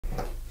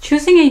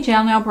Choosing a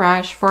gel nail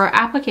brush for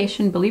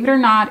application, believe it or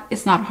not,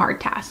 is not a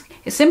hard task.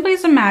 It simply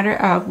is a matter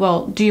of,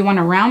 well, do you want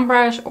a round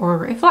brush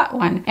or a flat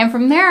one? And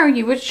from there,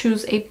 you would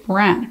choose a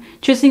brand.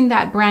 Choosing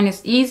that brand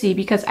is easy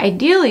because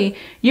ideally,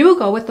 you will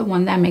go with the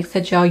one that makes the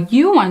gel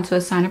you want to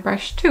assign a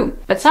brush to.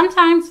 But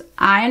sometimes,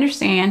 I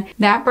understand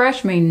that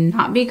brush may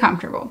not be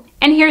comfortable.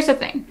 And here's the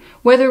thing,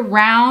 whether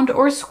round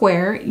or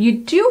square, you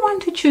do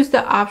want to choose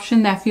the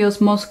option that feels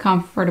most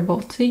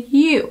comfortable to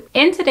you.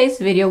 In today's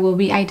video, we'll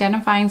be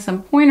identifying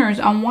some pointers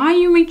on why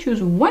you may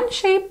choose one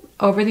shape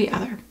over the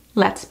other.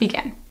 Let's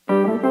begin.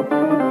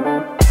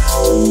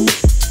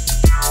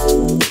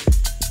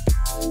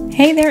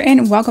 Hey there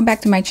and welcome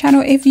back to my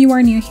channel. If you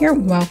are new here,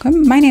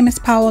 welcome. My name is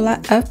Paola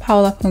of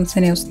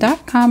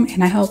paolaponcenails.com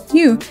and I help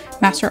you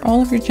master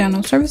all of your gel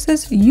nail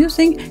services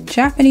using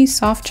Japanese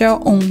soft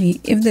gel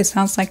only. If this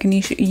sounds like a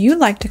niche you'd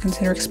like to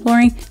consider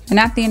exploring, then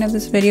at the end of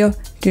this video,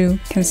 do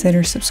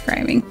consider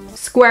subscribing.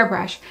 Square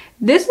brush.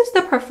 This is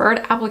the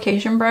preferred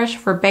application brush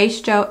for base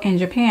gel in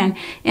Japan,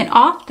 and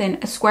often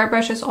a square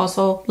brush is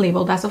also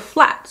labeled as a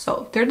flat,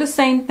 so they're the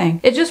same thing.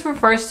 It just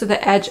refers to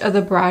the edge of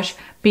the brush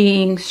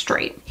being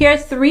straight. Here are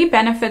 3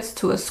 benefits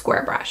to a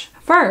square brush.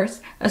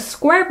 First, a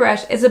square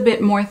brush is a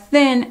bit more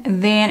thin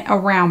than a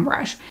round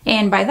brush,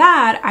 and by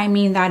that I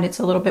mean that it's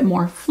a little bit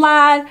more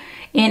flat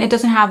and it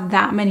doesn't have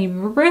that many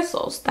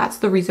bristles. That's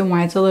the reason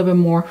why it's a little bit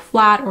more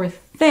flat or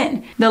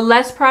thin. The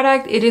less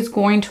product it is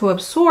going to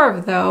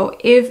absorb though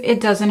if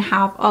it doesn't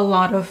have a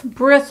lot of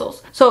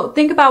bristles. So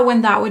think about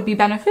when that would be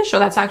beneficial.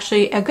 That's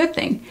actually a good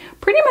thing.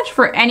 Pretty much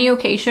for any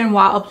occasion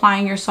while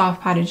applying your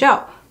soft padded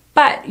gel.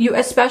 But you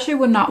especially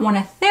would not want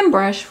a thin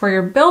brush for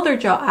your builder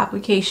gel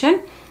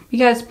application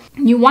because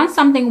you want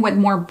something with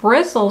more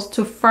bristles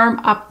to firm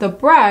up the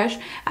brush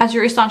as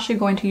you're essentially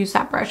going to use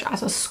that brush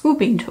as a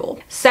scooping tool.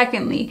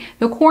 Secondly,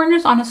 the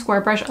corners on a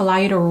square brush allow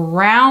you to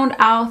round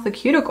out the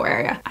cuticle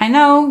area. I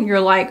know you're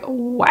like,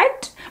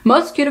 what?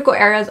 Most cuticle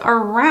areas are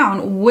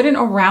round. Wouldn't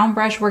a round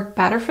brush work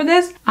better for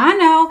this? I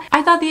know,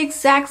 I thought the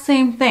exact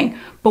same thing.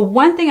 But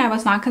one thing I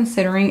was not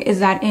considering is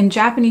that in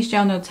Japanese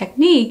gel nail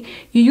technique,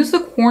 you use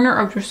the corner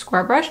of your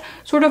square brush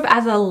sort of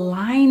as a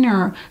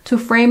liner to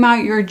frame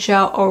out your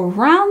gel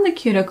around the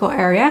cuticle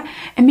area.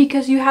 And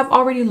because you have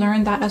already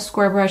learned that a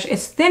square brush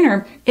is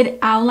thinner, it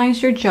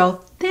outlines your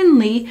gel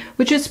thinly,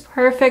 which is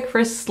perfect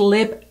for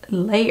slip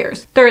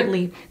layers.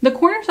 Thirdly, the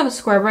corners of a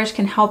square brush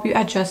can help you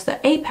adjust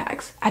the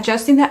apex.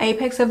 Adjusting the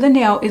apex of the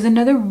nail is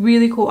another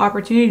really cool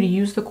opportunity to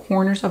use the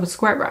corners of a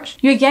square brush.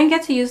 You again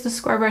get to use the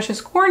square brush's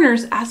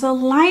corners as a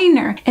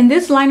liner, and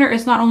this liner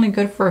is not only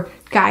good for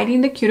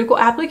guiding the cuticle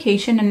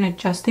application and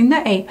adjusting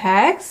the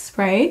apex,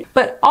 right?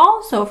 But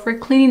also for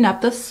cleaning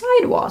up the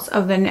sidewalls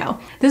of the nail.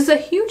 This is a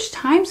huge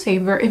time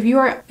saver if you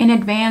are an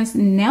advanced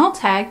nail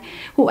tech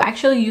who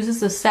actually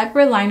uses a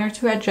separate liner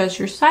to adjust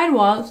your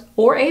sidewalls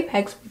or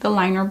apex with the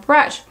liner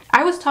brush.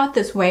 I was taught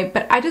this way,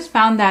 but I just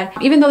found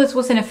that even though this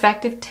was an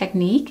effective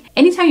technique,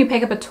 anytime you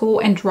pick up a tool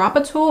and drop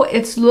a tool,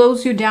 it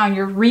slows you down.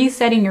 You're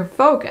resetting your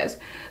focus.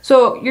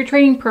 So you're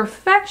trading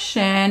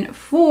perfection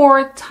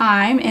for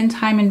time, and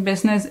time in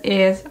business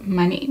is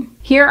money.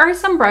 Here are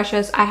some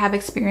brushes I have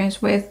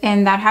experience with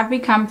and that have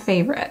become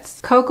favorites.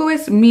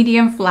 Kokoist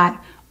medium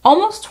flat.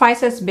 Almost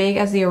twice as big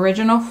as the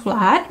original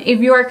flat.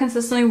 If you are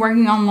consistently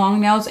working on long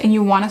nails and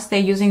you want to stay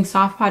using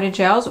soft padded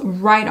gels,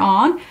 right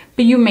on,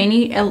 but you may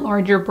need a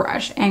larger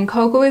brush, and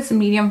Kokoist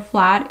medium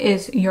flat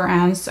is your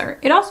answer.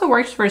 It also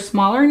works for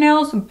smaller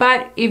nails,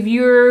 but if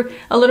you're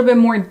a little bit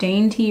more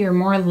dainty or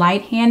more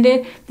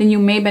light-handed, then you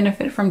may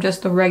benefit from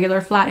just the regular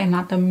flat and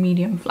not the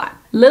medium flat.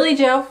 Lily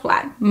Gel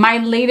flat, my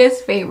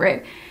latest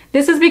favorite.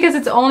 This is because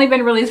it's only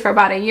been released for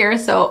about a year,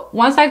 so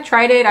once I've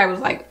tried it, I was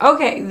like,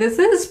 okay, this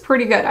is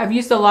pretty good. I've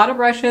used a lot of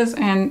brushes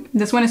and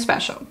this one is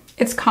special.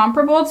 It's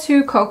comparable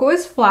to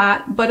Kokoist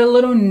flat, but a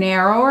little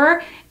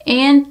narrower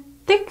and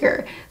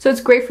thicker. So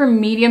it's great for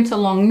medium to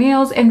long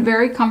nails and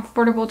very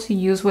comfortable to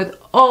use with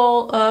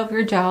all of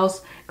your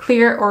gels,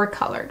 clear or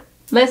colored.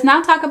 Let's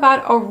now talk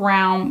about a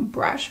round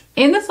brush.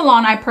 In the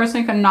salon, I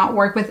personally could not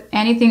work with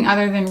anything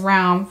other than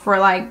round for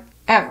like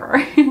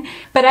ever.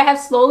 But I have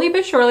slowly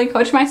but surely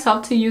coached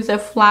myself to use a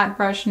flat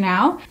brush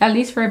now, at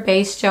least for a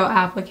base gel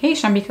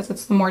application, because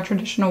it's the more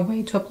traditional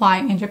way to apply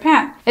in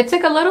Japan. It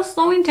took a little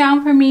slowing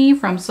down for me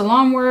from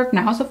salon work,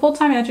 now as a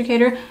full-time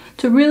educator,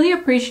 to really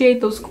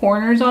appreciate those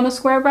corners on a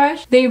square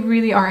brush. They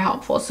really are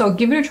helpful, so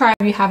give it a try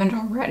if you haven't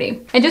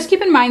already. And just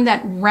keep in mind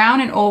that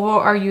round and oval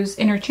are used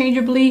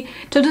interchangeably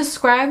to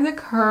describe the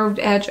curved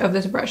edge of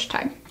this brush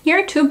type. Here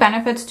are 2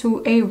 benefits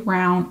to a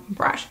round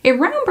brush. A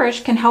round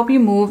brush can help you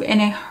move in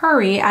a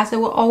hurry as it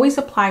will always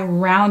apply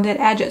rounded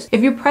edges.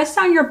 If you press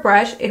down your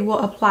brush, it will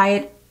apply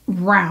it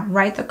round,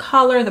 right? The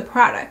color, the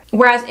product.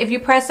 Whereas if you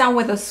press down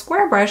with a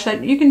square brush,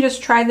 you can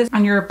just try this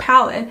on your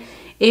palette.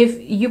 If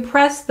you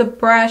press the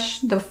brush,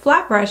 the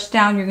flat brush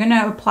down, you're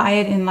gonna apply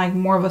it in like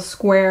more of a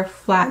square,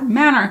 flat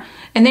manner.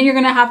 And then you're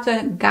gonna have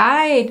to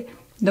guide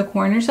the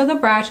corners of the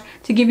brush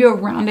to give you a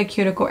rounded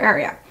cuticle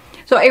area.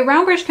 So a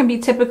round brush can be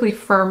typically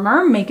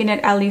firmer, making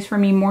it, at least for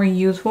me, more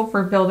useful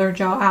for builder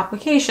gel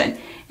application.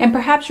 And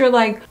perhaps you're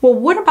like, well,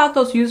 what about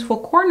those useful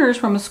corners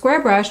from a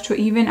square brush to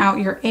even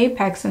out your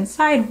apex and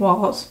side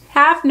walls?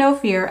 Have no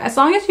fear. As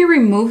long as you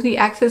remove the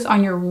excess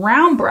on your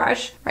round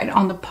brush, right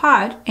on the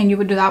pot, and you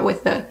would do that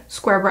with the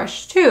square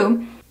brush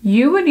too,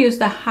 you would use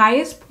the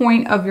highest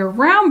point of your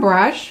round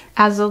brush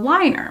as a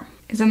liner.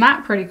 Isn't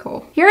that pretty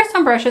cool? Here are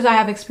some brushes I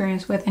have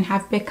experience with and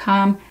have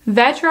become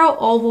Vetro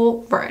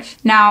oval brush.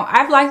 Now,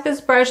 I've liked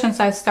this brush since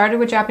I started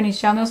with Japanese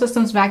gel nail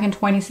systems back in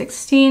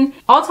 2016.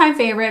 All-time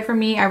favorite for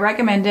me, I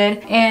recommend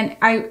it, and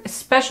I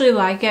especially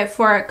like it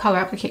for color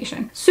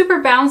application. Super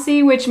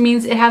bouncy, which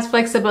means it has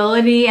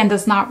flexibility and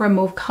does not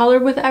remove color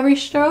with every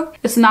stroke.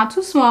 It's not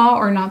too small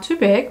or not too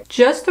big,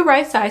 just the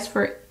right size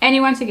for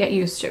anyone to get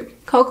used to.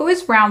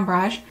 Kokoist round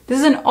brush. This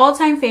is an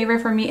all-time favorite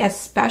for me,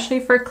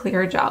 especially for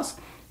clear gels.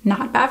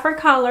 Not bad for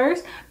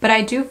colors, but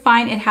I do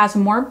find it has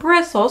more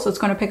bristles, so it's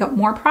going to pick up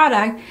more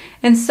product,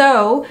 and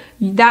so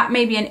that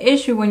may be an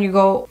issue when you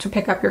go to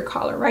pick up your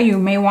color, right? You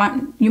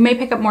may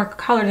pick up more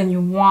color than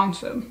you want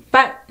to,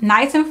 but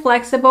nice and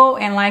flexible,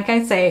 and like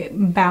I say,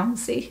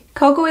 bouncy.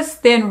 Kokoist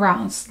thin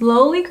round,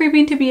 slowly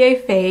creeping to be a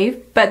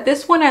fave, but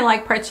this one I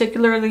like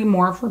particularly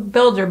more for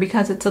builder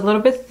because it's a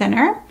little bit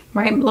thinner,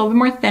 right? A little bit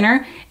more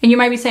thinner, and you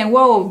might be saying,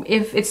 whoa,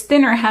 if it's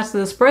thinner, it has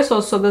this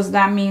bristle, so does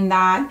that mean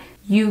that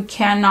you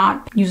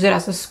cannot use it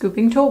as a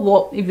scooping tool?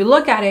 Well, if you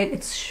look at it,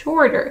 it's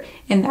shorter,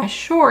 and that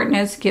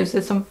shortness gives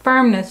it some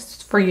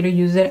firmness for you to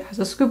use it as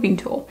a scooping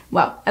tool.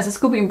 Well, as a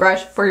scooping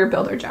brush for your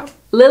builder gel.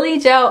 Lily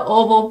Gel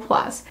Oval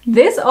Plus.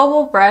 This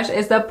oval brush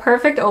is the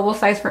perfect oval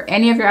size for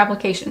any of your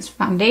applications,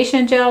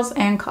 foundation gels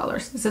and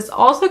colors. This is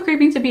also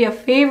creeping to be a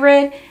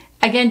favorite.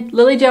 Again,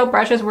 Lily Gel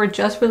brushes were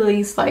just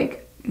released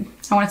like,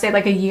 I want to say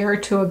like a year or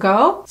two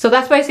ago. So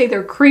that's why I say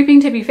they're creeping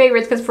to be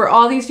favorites, because for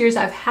all these years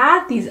I've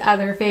had these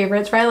other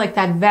favorites, right? Like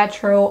that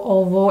Vetro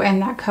oval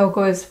and that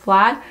Kokoist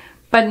flat.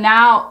 But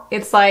now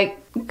it's like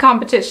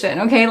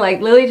competition, okay?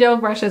 Like Lily Gel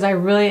brushes I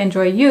really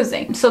enjoy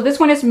using. So this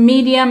one is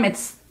medium.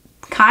 It's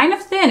kind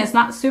of thin. It's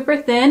not super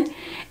thin,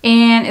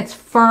 and it's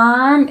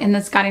firm, and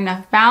it's got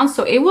enough bounce,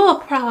 so it will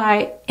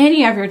apply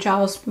any of your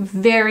gels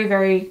very,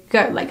 very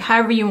good, like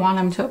however you want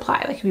them to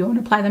apply. Like if you want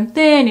to apply them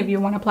thin, if you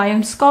want to apply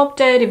them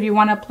sculpted, if you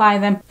want to apply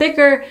them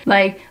thicker,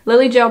 like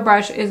Lily Gel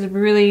brush is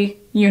really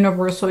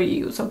universal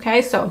use,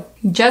 okay? So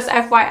just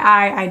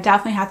FYI, I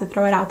definitely have to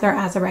throw it out there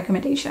as a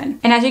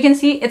recommendation. And as you can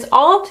see, it's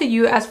all up to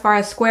you as far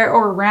as square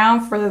or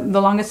round. For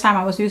the longest time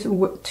I was used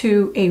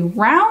to a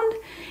round,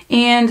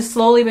 and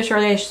slowly but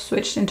surely I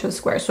switched into a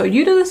square. So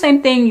you do the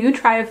same thing, you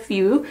try a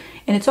few,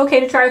 and it's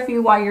okay to try a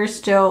few while you're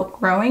still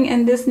growing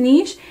in this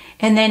niche,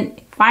 and then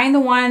find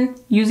the one,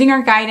 using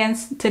our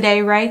guidance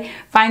today, right?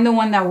 Find the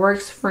one that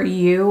works for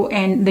you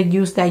and the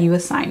use that you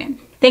assign it.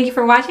 Thank you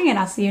for watching, and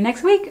I'll see you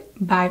next week.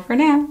 Bye for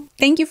now.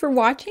 Thank you for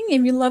watching.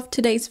 If you loved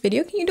today's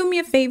video, can you do me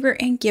a favor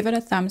and give it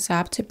a thumbs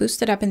up to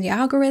boost it up in the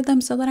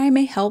algorithm so that I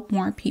may help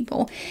more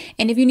people?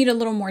 And if you need a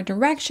little more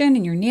direction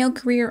in your nail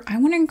career, I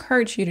want to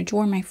encourage you to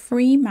join my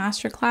free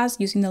masterclass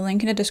using the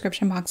link in the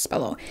description box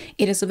below.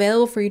 It is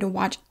available for you to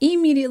watch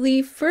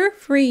immediately for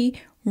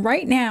free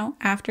right now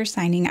after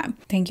signing up.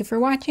 Thank you for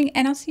watching,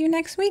 and I'll see you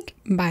next week.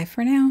 Bye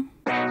for now.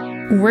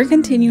 We're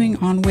continuing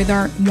on with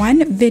our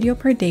 1 video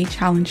per day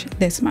challenge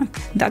this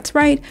month. That's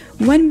right,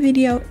 1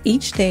 video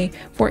each day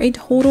for a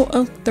total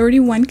of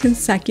 31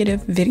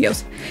 consecutive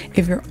videos.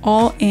 If you're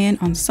all in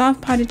on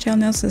soft potted gel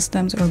nail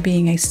systems or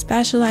being a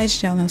specialized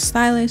gel nail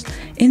stylist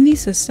in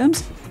these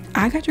systems,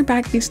 I got your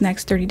back these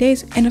next 30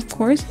 days, and of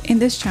course in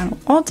this channel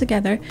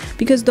altogether,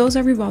 because those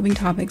are revolving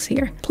topics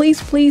here.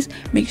 Please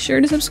make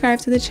sure to subscribe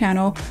to the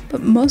channel,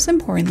 but most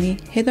importantly,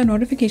 hit the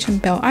notification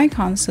bell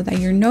icon so that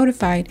you're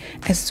notified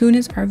as soon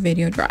as our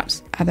video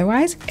drops.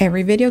 Otherwise,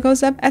 every video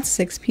goes up at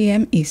 6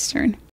 p.m. Eastern.